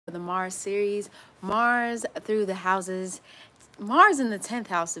the Mars series, Mars through the houses, Mars in the 10th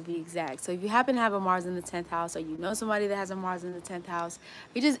house to be exact. So if you happen to have a Mars in the 10th house, or you know somebody that has a Mars in the 10th house,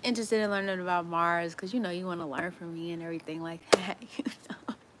 you're just interested in learning about Mars because you want to learn from me and everything like that.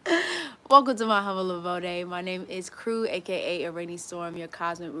 Welcome to my humble abode. My name is Crew, aka A Rainy Storm, your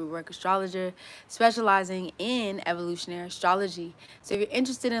cosmic root work astrologer, specializing in evolutionary astrology. So if you're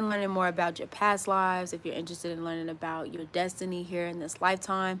interested in learning more about your past lives, if you're interested in learning about your destiny here in this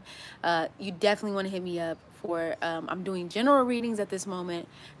lifetime, you definitely want to hit me up for I'm doing general readings at this moment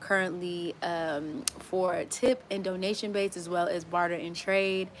currently, for tip and donation based, as well as barter and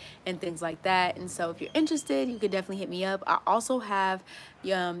trade and things like that. And so if you're interested, you could definitely hit me up. I also have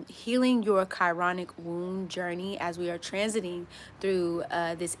healing your chironic wound journey, as we are transiting through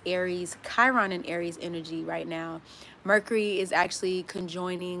this Aries, Chiron and Aries energy right now. Mercury is actually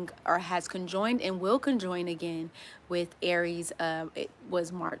conjoining, or has conjoined and will conjoin again with Aries. It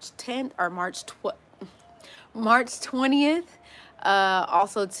was March 10th or March 20th.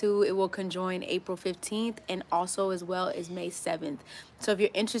 Also too, it will conjoin April 15th and also as well as May 7th. So if you're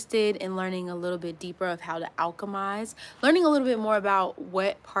interested in learning a little bit deeper of how to alchemize, learning a little bit more about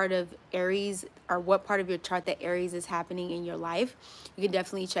what part of Aries or what part of your chart that Aries is happening in your life, you can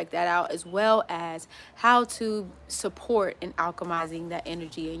definitely check that out, as well as how to support in alchemizing that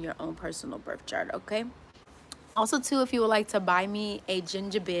energy in your own personal birth chart. Okay. Also too, if you would like to buy me a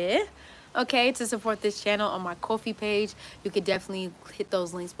ginger beer, okay, to support this channel on my Ko-fi page, you could definitely hit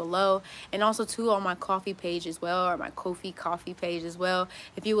those links below. And also too, on my coffee page as well, or my Ko-fi coffee page as well,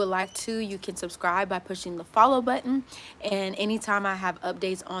 if you would like to, you can subscribe by pushing the follow button, and anytime I have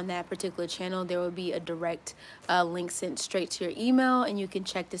updates on that particular channel, there will be a direct link sent straight to your email, and you can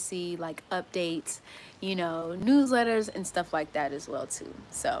check to see like updates, newsletters and stuff like that as well too.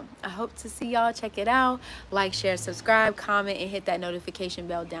 So I hope to see y'all. Check it out. Like, share, subscribe, comment, and hit that notification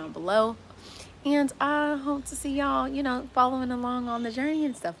bell down below. And I hope to see y'all, following along on the journey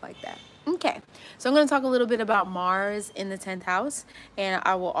and stuff like that. Okay, so I'm going to talk a little bit about Mars in the 10th house, and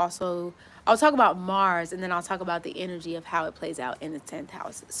I'll talk about Mars, and then I'll talk about the energy of how it plays out in the 10th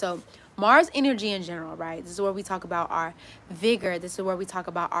house. So Mars energy in general, right? This is where we talk about our vigor. This is where we talk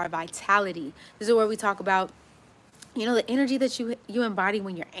about our vitality. This is where we talk about, the energy that you embody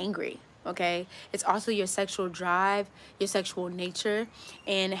when you're angry. Okay, it's also your sexual drive, your sexual nature,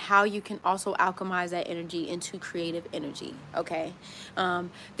 and how you can also alchemize that energy into creative energy. Okay,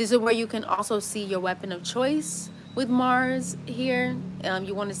 this is where you can also see your weapon of choice with Mars here.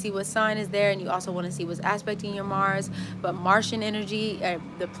 You want to see what sign is there, and you also want to see what's aspecting your Mars. But Martian energy,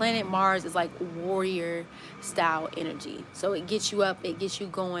 the planet Mars, is like warrior style energy. So it gets you up, it gets you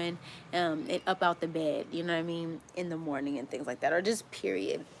going, it up out the bed, you know what I mean, in the morning and things like that, or just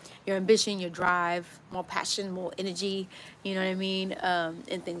period. Your ambition, your drive, more passion, more energy, you know what I mean,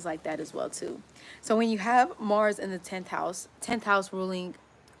 and things like that as well too. So when you have Mars in the 10th house ruling,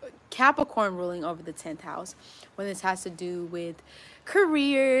 Capricorn ruling over the 10th house, when this has to do with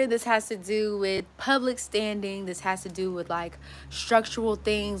career, this has to do with public standing, this has to do with like structural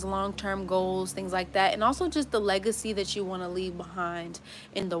things, long-term goals, things like that, and also just the legacy that you want to leave behind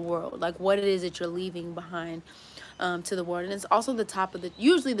in the world, like what it is that you're leaving behind to the world. And it's also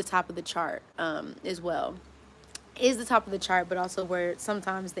usually the top of the chart as well, is the top of the chart, but also where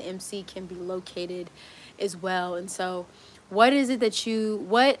sometimes the MC can be located as well. And so what is it that you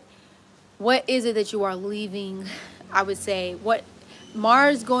are leaving? I would say, what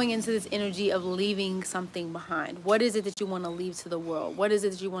Mars going into this energy of leaving something behind. What is it that you want to leave to the world? What is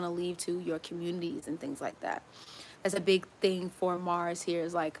it that you want to leave to your communities and things like that? That's a big thing for Mars here,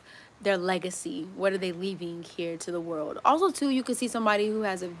 is like their legacy. What are they leaving here to the world? Also too, you can see somebody who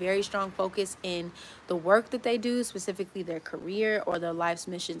has a very strong focus in the work that they do, specifically their career or their life's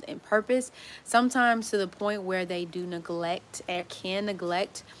missions and purpose, sometimes to the point where they do neglect and can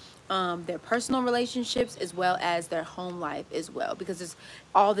neglect their personal relationships as well as their home life as well, because it's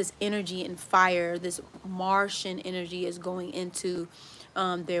all this energy and fire, this Martian energy is going into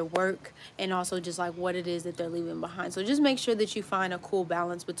their work, and also just like what it is that they're leaving behind. So just make sure that you find a cool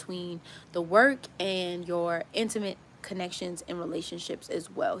balance between the work and your intimate connections and relationships as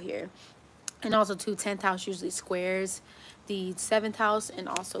well here. And also too, 10th house usually squares the 7th house, and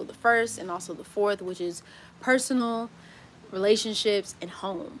also the 1st, and also the 4th, which is personal relationships and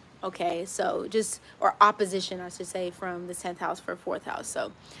home. Okay, so or opposition, I should say, from the 10th house for 4th house.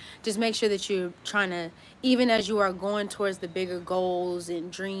 So just make sure that you're trying to, even as you are going towards the bigger goals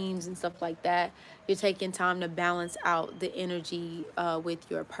and dreams and stuff like that, you're taking time to balance out the energy with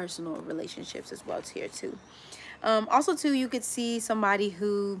your personal relationships as well here too. Also too, you could see somebody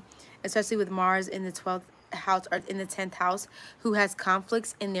who, especially with Mars in the 12th house or in the 10th house who has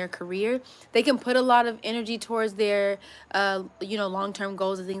conflicts in their career, they can put a lot of energy towards their long-term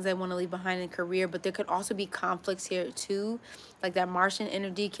goals and things they want to leave behind in career, but there could also be conflicts here too. Like that Martian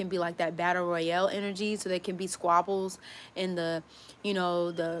energy can be like that battle royale energy, so there can be squabbles in the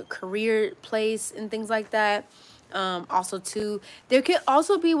the career place and things like that. Also too, there could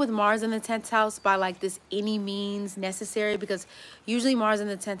also be with Mars in the 10th house by like this any means necessary, because usually Mars in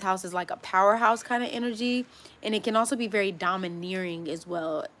the 10th house is like a powerhouse kind of energy, and it can also be very domineering as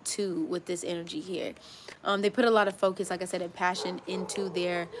well too with this energy here. They put a lot of focus, like I said, and passion into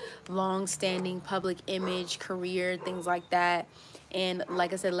their long-standing public image, career, things like that, and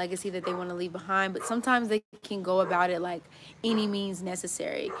like I said, legacy that they want to leave behind. But sometimes they can go about it like any means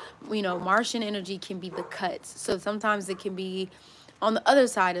necessary. Martian energy can be the cuts, so sometimes it can be on the other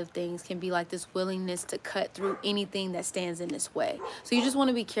side of things, can be like this willingness to cut through anything that stands in this way. So you just want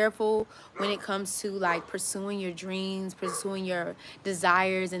to be careful when it comes to like pursuing your dreams, pursuing your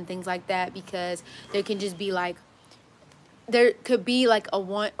desires and things like that, because there can just be like, there could be like a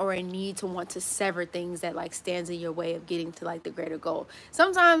want or a need to want to sever things that like stands in your way of getting to like the greater goal.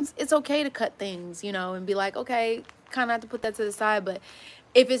 Sometimes it's okay to cut things, and be like, okay, kind of have to put that to the side. But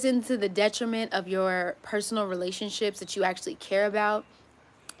if it's into the detriment of your personal relationships that you actually care about,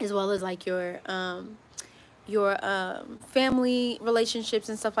 as well as like your family relationships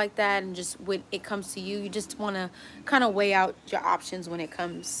and stuff like that, and just when it comes to you, you just want to kind of weigh out your options when it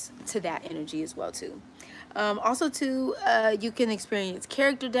comes to that energy as well too. Also too, you can experience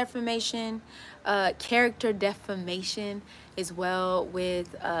character defamation as well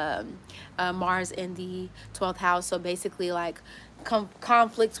with Mars in the 12th house. So basically like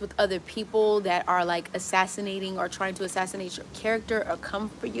conflicts with other people that are like assassinating or trying to assassinate your character or come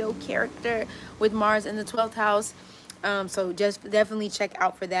for your character with Mars in the 12th house. So just definitely check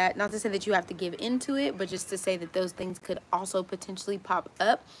out for that. Not to say that you have to give into it, but just to say that those things could also potentially pop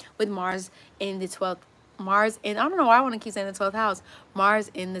up with Mars in the 12th. And I don't know why I want to keep saying the 12th house.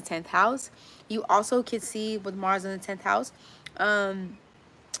 Mars in the 10th house. You also could see with Mars in the 10th house, like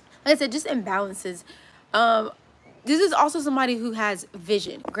I said, just imbalances. This is also somebody who has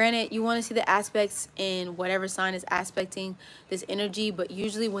vision. Granted, you want to see the aspects in whatever sign is aspecting this energy, but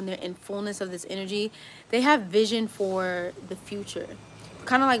usually when they're in fullness of this energy, they have vision for the future.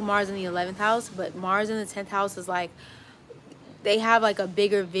 Kind of like Mars in the 11th house, but Mars in the 10th house is like, they have like a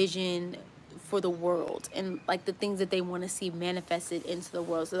bigger vision for the world and like the things that they want to see manifested into the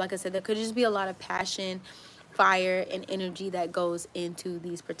world. So like I said, there could just be a lot of passion, fire, and energy that goes into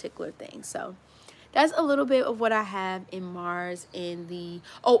these particular things. So that's a little bit of what I have in Mars in the...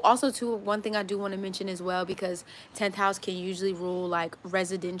 Oh, also too, one thing I do want to mention as well, because 10th house can usually rule like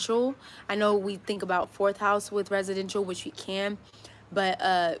residential. I know we think about 4th house with residential, which we can,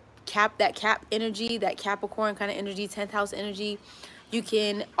 but cap energy, that Capricorn kind of energy, 10th house energy, you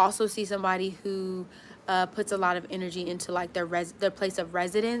can also see somebody who puts a lot of energy into like their place of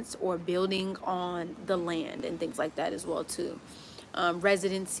residence or building on the land and things like that as well too.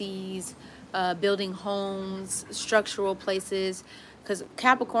 Residencies, building homes, structural places, because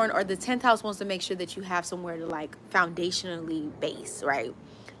Capricorn or the 10th house wants to make sure that you have somewhere to like foundationally base, right?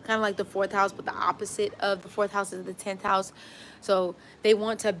 Kind of like the 4th house, but the opposite of the 4th house is the 10th house. So they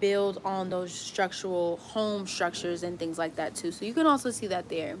want to build on those structural home structures and things like that too. So you can also see that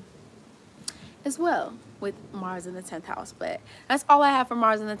there as well with Mars in the 10th house. But that's all I have for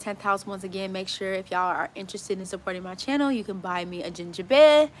Mars in the 10th house. Once again, make sure if y'all are interested in supporting my channel, you can buy me a ginger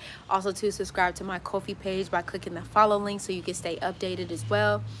beer. Also to subscribe to my Ko-fi page by clicking the follow link so you can stay updated as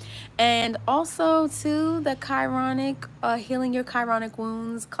well. And also to the Chironic Healing Your Chironic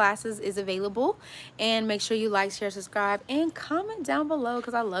Wounds classes is available. And make sure you like, share, subscribe, and comment down below,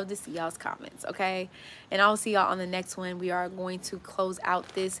 because I love to see y'all's comments, okay? And I'll see y'all on the next one. We are going to close out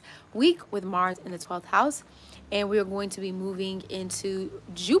this week with Mars in the 12th house, and we are going to be moving into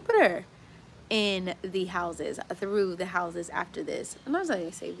Jupiter in the houses, through the houses after this. I'm not going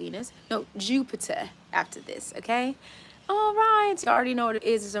to say Venus. No, Jupiter after this, okay? All right. You already know what it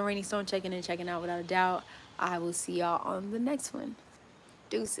is. It's a rainy storm checking in, checking out without a doubt. I will see y'all on the next one.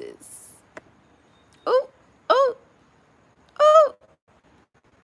 Deuces.